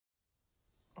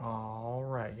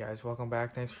Alright guys, welcome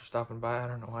back. Thanks for stopping by. I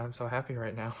don't know why I'm so happy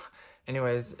right now.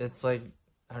 Anyways, it's like,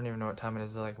 I don't even know what time it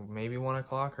is, like maybe 1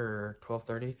 o'clock or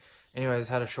 12:30. Anyways,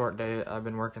 had a short day. I've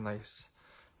been working like,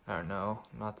 I don't know,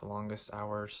 not the longest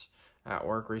hours at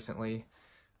work recently,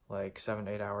 like 7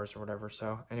 to 8 hours or whatever.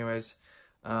 So anyways,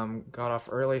 got off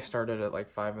early, started at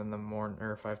like 5 in the morning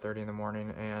or 5:30 in the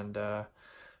morning, and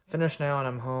finished now and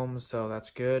I'm home, so that's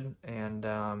good. And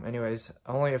anyways,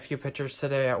 only a few pictures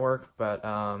today at work, but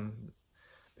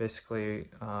basically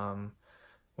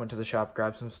went to the shop,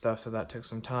 grabbed some stuff, so that took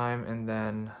some time, and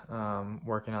then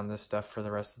working on this stuff for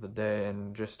the rest of the day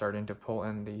and just starting to pull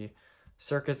in the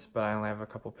circuits, but I only have a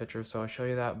couple pictures, so I'll show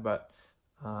you that. But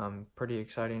pretty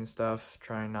exciting stuff,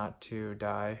 trying not to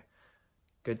die,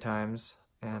 good times.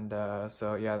 And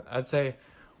so yeah, I'd say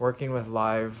working with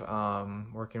live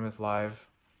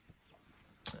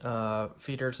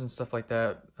feeders and stuff like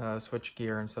that, switch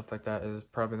gear and stuff like that is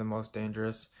probably the most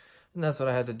dangerous, and that's what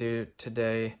I had to do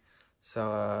today.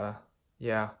 So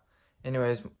yeah,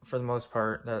 anyways, for the most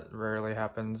part that rarely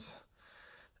happens,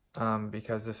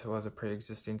 because this was a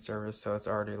pre-existing service, so it's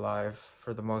already live.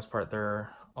 For the most part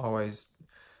they're always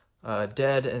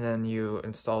dead, and then you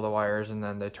install the wires and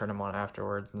then they turn them on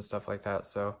afterwards and stuff like that.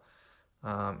 So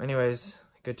anyways,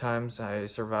 good times. I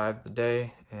survived the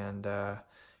day, and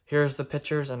here's the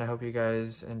pictures, and I hope you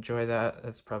guys enjoy that.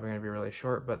 It's probably going to be really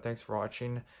short, but thanks for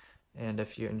watching. And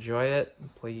if you enjoy it,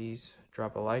 please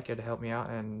drop a like. It'd help me out,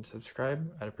 and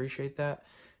subscribe. I'd appreciate that.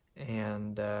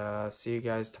 And see you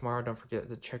guys tomorrow. Don't forget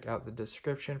to check out the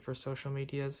description for social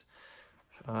medias.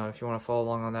 If you want to follow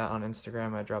along on that on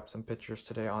Instagram, I dropped some pictures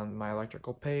today on my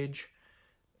electrical page.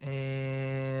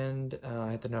 And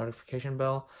hit the notification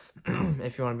bell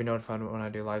if you want to be notified when I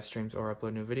do live streams or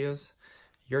upload new videos.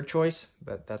 Your choice,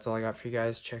 but that's all I got for you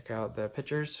guys. Check out the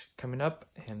pictures coming up,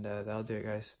 and that'll do it,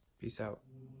 guys. Peace out.